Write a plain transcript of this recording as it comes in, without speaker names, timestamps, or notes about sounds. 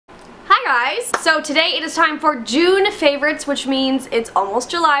guys! So today it is time for June favorites, which means it's almost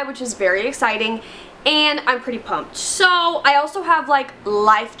July, which is very exciting, and I'm pretty pumped. So I also have like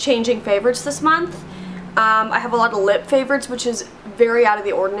life-changing favorites this month. I have a lot of lip favorites, which is very out of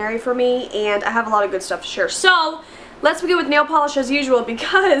the ordinary for me, and I have a lot of good stuff to share. So let's begin with nail polish as usual,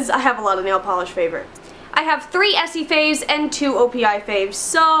 because I have a lot of nail polish favorites. I have 3 Essie faves and 2 OPI faves,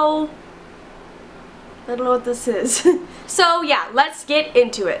 so I don't know what this is. So yeah, let's get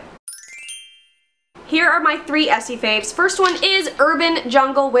into it. Here are my 3 Essie faves. First one is Urban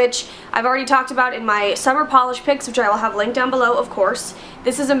Jungle, which I've already talked about in my summer polish picks, which I will have linked down below, of course.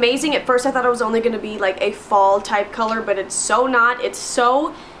 This is amazing. At first I thought it was only going to be like a fall type color, but it's so not. It's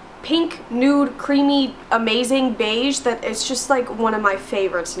so pink, nude, creamy, amazing beige that it's just like one of my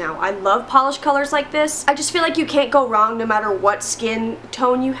favorites now. I love polish colors like this. I just feel like you can't go wrong no matter what skin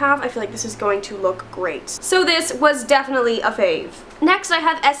tone you have. I feel like this is going to look great. So this was definitely a fave. Next I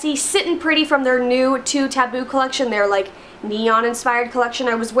have Essie Sittin' Pretty from their new 2 Taboo collection. They're like neon inspired collection.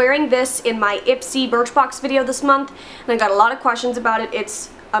 I was wearing this in my Ipsy Birchbox video this month and I got a lot of questions about it. It's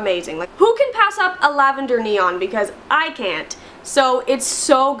amazing. Like, who can pass up a lavender neon? Because I can't. So it's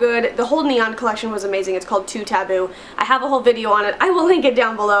so good. The whole neon collection was amazing. It's called 2 Taboo. I have a whole video on it. I will link it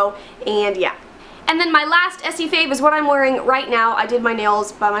down below, and yeah. And then my last Essie fave is what I'm wearing right now. I did my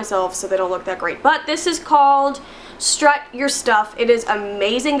nails by myself, so they don't look that great. But this is called Strut Your Stuff. It is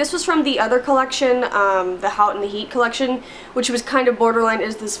amazing. This was from the other collection, the Hot and the Heat collection, which was kind of borderline,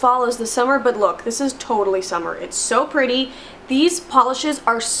 is this fall, is this summer? But look, this is totally summer. It's so pretty. These polishes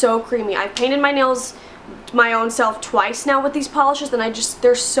are so creamy. I've painted my nails my own self twice now with these polishes, and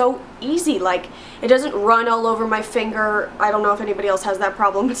they're so easy. Like, it doesn't run all over my finger. I don't know if anybody else has that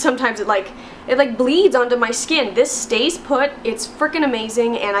problem, but sometimes it like bleeds onto my skin. This stays put. It's freaking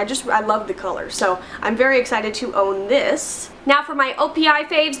amazing, and I love the color. So I'm very excited to own this. Now for my OPI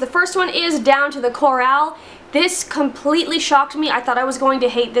faves, the first one is Down to the Coral. This completely shocked me. I thought I was going to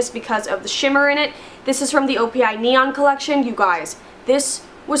hate this because of the shimmer in it. This is from the OPI Neon collection. You guys, this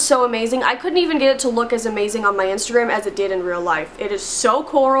was so amazing. I couldn't even get it to look as amazing on my Instagram as it did in real life. It is so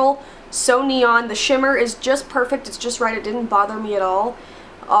coral, so neon. The shimmer is just perfect. It's just right. It didn't bother me at all.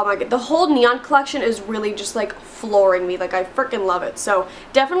 Oh my god, the whole neon collection is really just like flooring me. Like, I freaking love it. So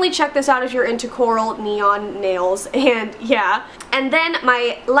definitely check this out if you're into coral neon nails. And yeah. And then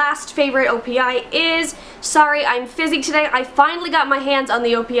my last favorite OPI is Sorry I'm Fizzy today. I finally got my hands on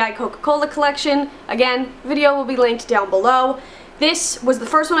the OPI Coca-Cola collection. Again, video will be linked down below. This was the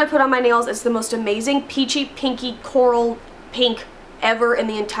first one I put on my nails. It's the most amazing peachy, pinky, coral pink ever in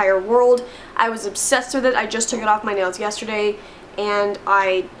the entire world. I was obsessed with it. I just took it off my nails yesterday, and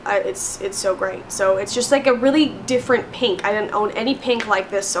it's so great. So it's just like a really different pink. I didn't own any pink like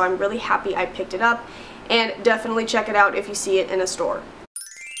this, so I'm really happy I picked it up, and definitely check it out if you see it in a store.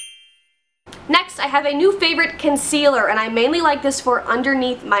 Next, I have a new favorite concealer, and I mainly like this for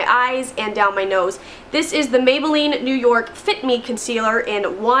underneath my eyes and down my nose. This is the Maybelline New York Fit Me Concealer in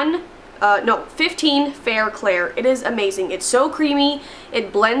 15 Fair Clair. It is amazing. It's so creamy.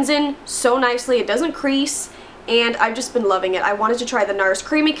 It blends in so nicely. It doesn't crease, and I've just been loving it. I wanted to try the NARS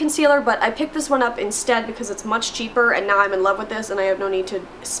Creamy Concealer, but I picked this one up instead because it's much cheaper, and now I'm in love with this, and I have no need to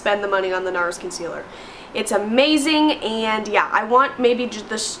spend the money on the NARS Concealer. It's amazing, and yeah, I want maybe just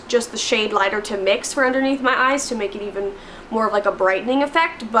the shade lighter to mix for underneath my eyes to make it even more of like a brightening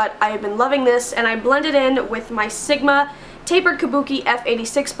effect, but I have been loving this, and I blended in with my Sigma Tapered Kabuki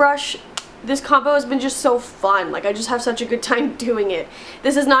F86 brush. This combo has been just so fun. Like, I just have such a good time doing it.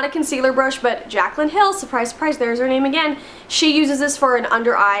 This is not a concealer brush, but Jaclyn Hill, surprise, surprise, there's her name again. She uses this for an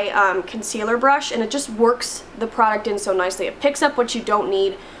under-eye concealer brush, and it just works the product in so nicely. It picks up what you don't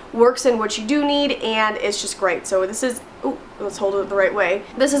need, works in what you do need, and it's just great. So this is, ooh, let's hold it the right way.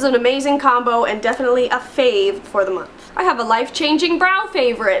 This is an amazing combo and definitely a fave for the month. I have a life-changing brow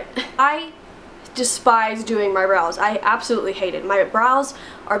favorite. I despise doing my brows. I absolutely hate it. My brows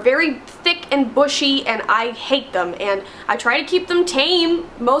are very thick and bushy, and I hate them, and I try to keep them tame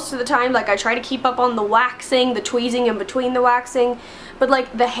most of the time. Like, I try to keep up on the waxing, the tweezing in between the waxing, but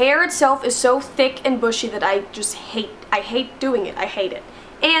like the hair itself is so thick and bushy that I just hate. I hate doing it. I hate it.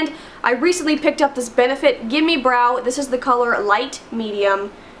 And I recently picked up this Benefit Gimme Brow. This is the color Light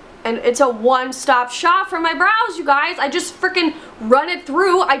Medium, and it's a one-stop shop for my brows, you guys. I just freaking run it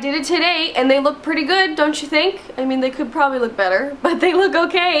through. I did it today, and they look pretty good, don't you think? I mean, they could probably look better, but they look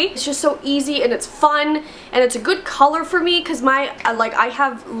okay. It's just so easy, and it's fun, and it's a good color for me, because I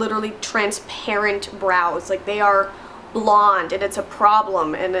have literally transparent brows. Like, they are blonde, and it's a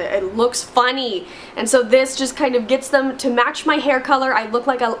problem, and it looks funny, and so this just kind of gets them to match my hair color. I look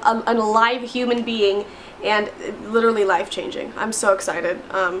like an alive human being, and literally life-changing. I'm so excited.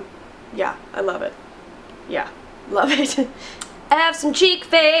 Yeah, I love it. Yeah, love it. I have some cheek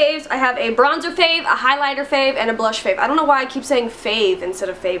faves. I have a bronzer fave, a highlighter fave, and a blush fave. I don't know why I keep saying fave instead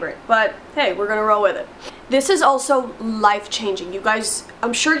of favorite, but hey, we're gonna roll with it. This is also life-changing. You guys,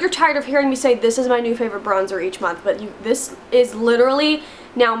 I'm sure you're tired of hearing me say this is my new favorite bronzer each month, but this is literally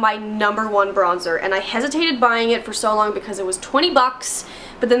now my #1 bronzer, and I hesitated buying it for so long because it was 20 bucks,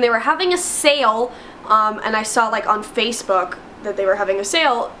 but then they were having a sale, and I saw like on Facebook that they were having a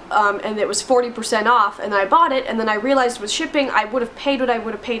sale, and it was 40% off, and I bought it, and then I realized with shipping I would have paid what I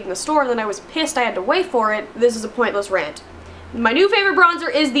would have paid in the store, and then I was pissed I had to wait for it. This is a pointless rant. My new favorite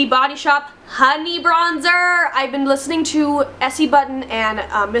bronzer is the Body Shop Honey Bronzer. I've been listening to Essie Button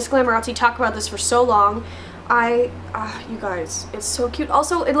and Miss Glamorazzi talk about this for so long. You guys, it's so cute.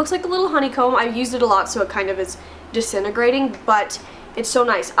 Also, it looks like a little honeycomb. I've used it a lot, so it kind of is disintegrating, but it's so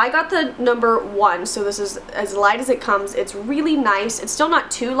nice. I got the #1, so this is as light as it comes. It's really nice. It's still not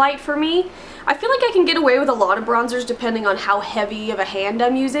too light for me. I feel like I can get away with a lot of bronzers depending on how heavy of a hand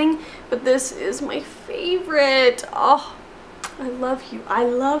I'm using, but this is my favorite. Oh, I love you. I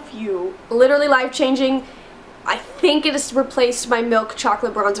love you. Literally life-changing. I think it has replaced my Milk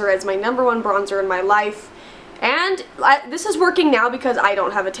Chocolate Bronzer as my #1 bronzer in my life. And this is working now because I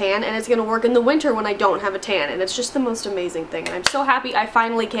don't have a tan, and it's going to work in the winter when I don't have a tan, and it's just the most amazing thing. And I'm so happy I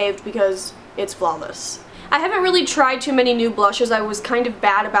finally caved because it's flawless. I haven't really tried too many new blushes. I was kind of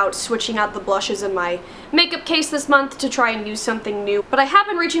bad about switching out the blushes in my makeup case this month to try and use something new. But I have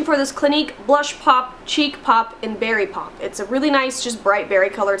been reaching for this Clinique Blush Pop, Cheek Pop, and Berry Pop. It's a really nice, just bright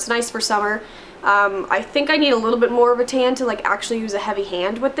berry color. It's nice for summer. I think I need a little bit more of a tan to like actually use a heavy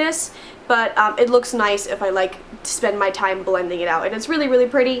hand with this, but it looks nice if I like spend my time blending it out, and it's really, really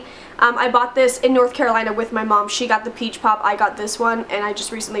pretty. I bought this in North Carolina with my mom. She got the Peach Pop, I got this one, and I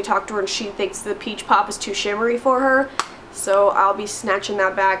just recently talked to her and she thinks the Peach Pop is too shimmery for her, so I'll be snatching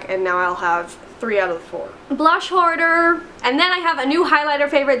that back, and now I'll have 3 out of the 4. Blush hoarder. And then I have a new highlighter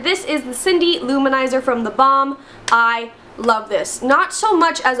favorite. This is the Cindy Lou-Manizer from The Balm. I love this. Not so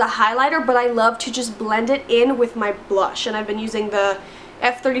much as a highlighter, but I love to just blend it in with my blush, and I've been using the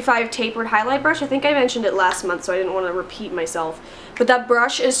F35 tapered highlight brush. I think I mentioned it last month, so I didn't want to repeat myself. But that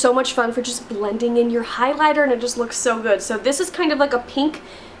brush is so much fun for just blending in your highlighter, and it just looks so good. So this is kind of like a pink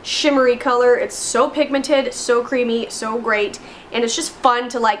shimmery color. It's so pigmented, so creamy, so great, and it's just fun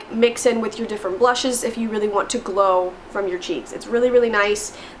to like mix in with your different blushes if you really want to glow from your cheeks. It's really, really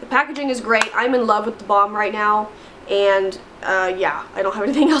nice. The packaging is great. I'm in love with the Balm right now, and yeah, I don't have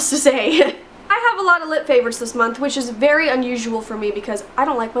anything else to say. I have a lot of lip favorites this month, which is very unusual for me because I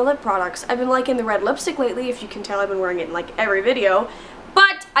don't like my lip products. I've been liking the red lipstick lately. If you can tell, I've been wearing it in like every video.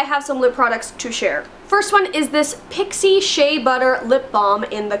 But I have some lip products to share. First one is this Pixie Shea Butter Lip Balm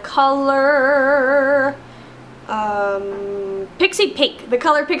in the color Pixie Pink. The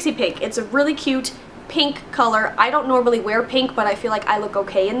color Pixie Pink. It's a really cute pink color. I don't normally wear pink, but I feel like I look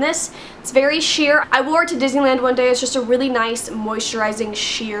okay in this. It's very sheer. I wore it to Disneyland one day. It's just a really nice moisturizing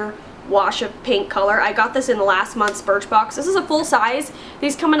sheer wash of pink color. I got this in last month's Birchbox. This is a full size.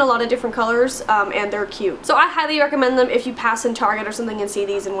 These come in a lot of different colors, and they're cute. So I highly recommend them if you pass in Target or something and see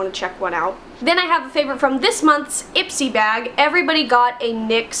these and want to check one out. Then I have a favorite from this month's Ipsy bag. Everybody got a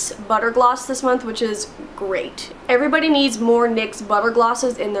NYX butter gloss this month, which is great. Everybody needs more NYX butter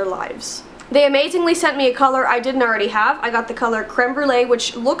glosses in their lives. They amazingly sent me a color I didn't already have. I got the color Creme Brulee,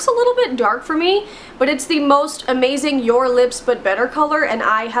 which looks a little bit dark for me, but it's the most amazing Your Lips But Better color, and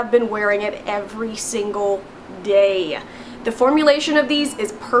I have been wearing it every single day. The formulation of these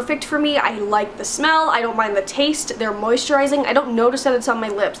is perfect for me. I like the smell. I don't mind the taste. They're moisturizing. I don't notice that it's on my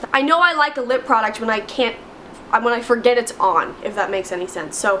lips. I know I like a lip product when I forget it's on, if that makes any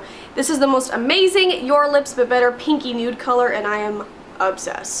sense. So this is the most amazing Your Lips But Better pinky nude color, and I am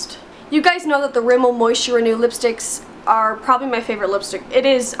obsessed. You guys know that the Rimmel Moisture Renew lipsticks are probably my favorite lipstick. It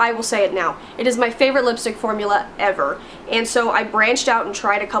is, I will say it now, it is my favorite lipstick formula ever. And so I branched out and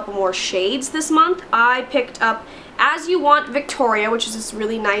tried a couple more shades this month. I picked up As You Want Victoria, which is this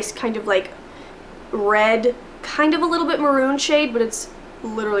really nice kind of like red, kind of a little bit maroon shade, but it's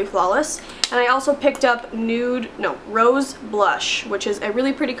literally flawless. And I also picked up Rose Blush, which is a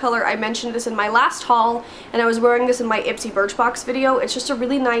really pretty color. I mentioned this in my last haul, and I was wearing this in my Ipsy Birchbox video. It's just a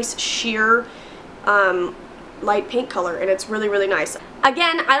really nice sheer light pink color, and it's really, really nice.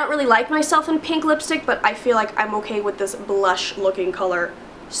 Again, I don't really like myself in pink lipstick, but I feel like I'm okay with this blush looking color.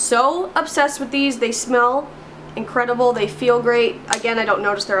 So obsessed with these. They smell incredible. They feel great. Again, I don't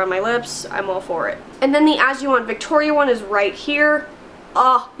notice they're on my lips. I'm all for it. And then the As You Want Victoria one is right here.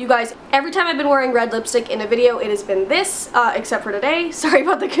 Oh, you guys, every time I've been wearing red lipstick in a video, it has been this, except for today. Sorry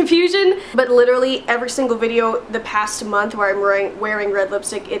about the confusion. But literally every single video the past month where I'm wearing red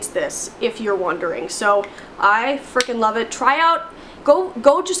lipstick, it's this, if you're wondering. So I freaking love it. Try out,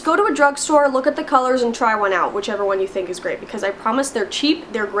 just go to a drugstore, look at the colors, and try one out, whichever one you think is great, because I promise they're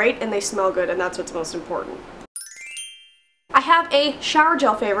cheap, they're great, and they smell good, and that's what's most important. I have a shower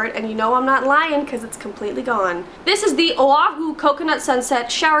gel favorite, and you know I'm not lying because it's completely gone. This is the Oahu Coconut Sunset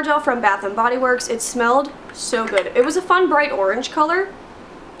Shower Gel from Bath & Body Works. It smelled so good. It was a fun bright orange color.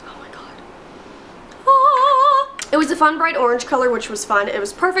 Oh my god. Ah! It was a fun bright orange color, which was fun. It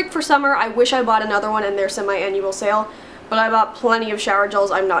was perfect for summer. I wish I bought another one in their semi-annual sale, but I bought plenty of shower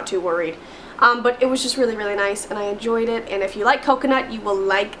gels. I'm not too worried. But it was just really, really nice, and I enjoyed it, and if you like coconut, you will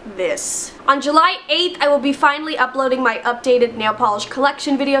like this. On July 8th, I will be finally uploading my updated nail polish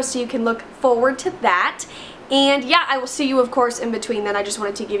collection video, so you can look forward to that. And yeah, I will see you, of course, in between then. I just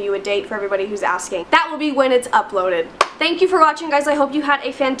wanted to give you a date for everybody who's asking. That will be when it's uploaded. Thank you for watching, guys. I hope you had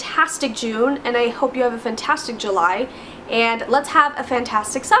a fantastic June, and I hope you have a fantastic July. And let's have a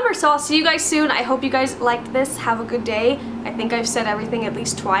fantastic summer. So I'll see you guys soon. I hope you guys liked this. Have a good day. I think I've said everything at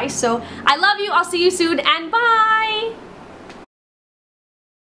least twice. So I love you. I'll see you soon, and bye!